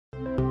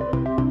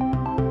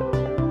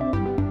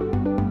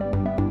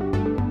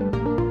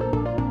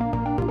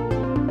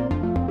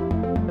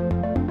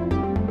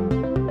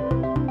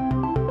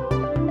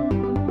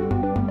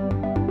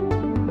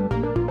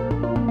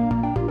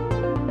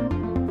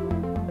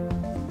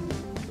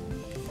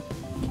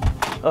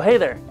Oh hey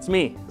there, it's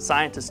me,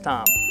 Scientist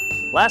Tom.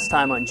 Last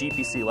time on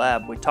GPC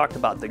Lab, we talked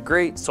about the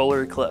great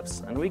solar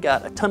eclipse, and we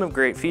got a ton of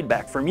great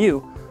feedback from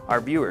you,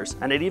 our viewers,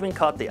 and it even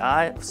caught the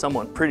eye of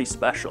someone pretty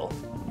special.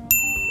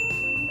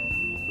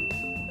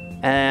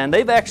 And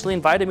they've actually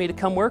invited me to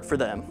come work for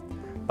them.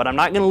 But I'm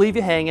not gonna leave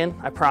you hanging,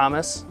 I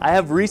promise. I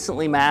have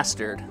recently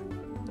mastered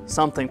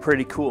something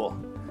pretty cool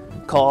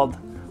called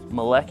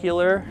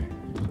molecular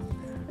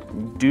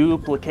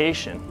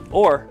duplication,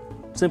 or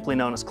simply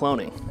known as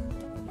cloning.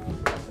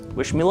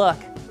 Wish me luck.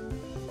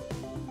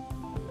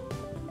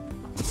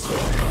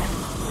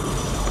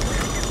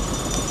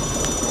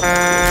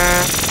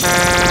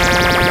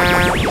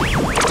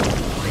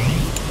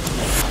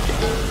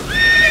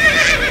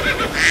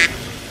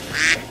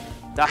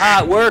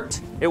 Aha, it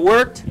worked. It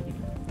worked.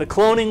 The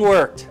cloning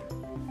worked.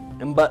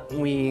 But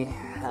we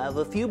have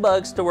a few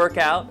bugs to work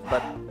out,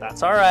 but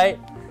that's all right.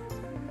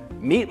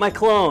 Meet my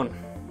clone.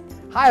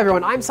 Hi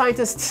everyone, I'm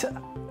Scientist...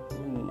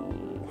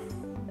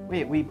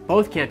 Wait, we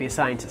both can't be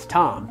Scientist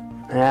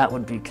Tom. That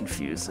would be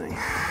confusing.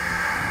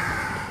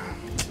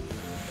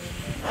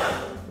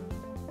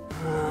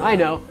 I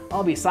know,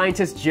 I'll be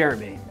Scientist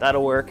Jeremy.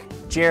 That'll work.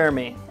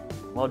 Jeremy.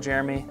 Well,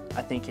 Jeremy,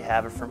 I think you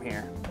have it from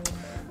here.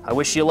 I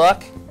wish you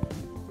luck.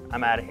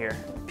 I'm out of here.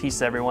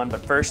 Peace, everyone,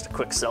 but first, a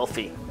quick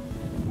selfie.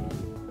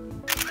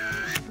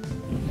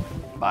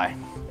 Bye.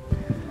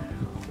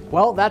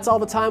 Well, that's all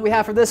the time we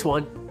have for this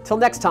one. Till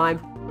next time.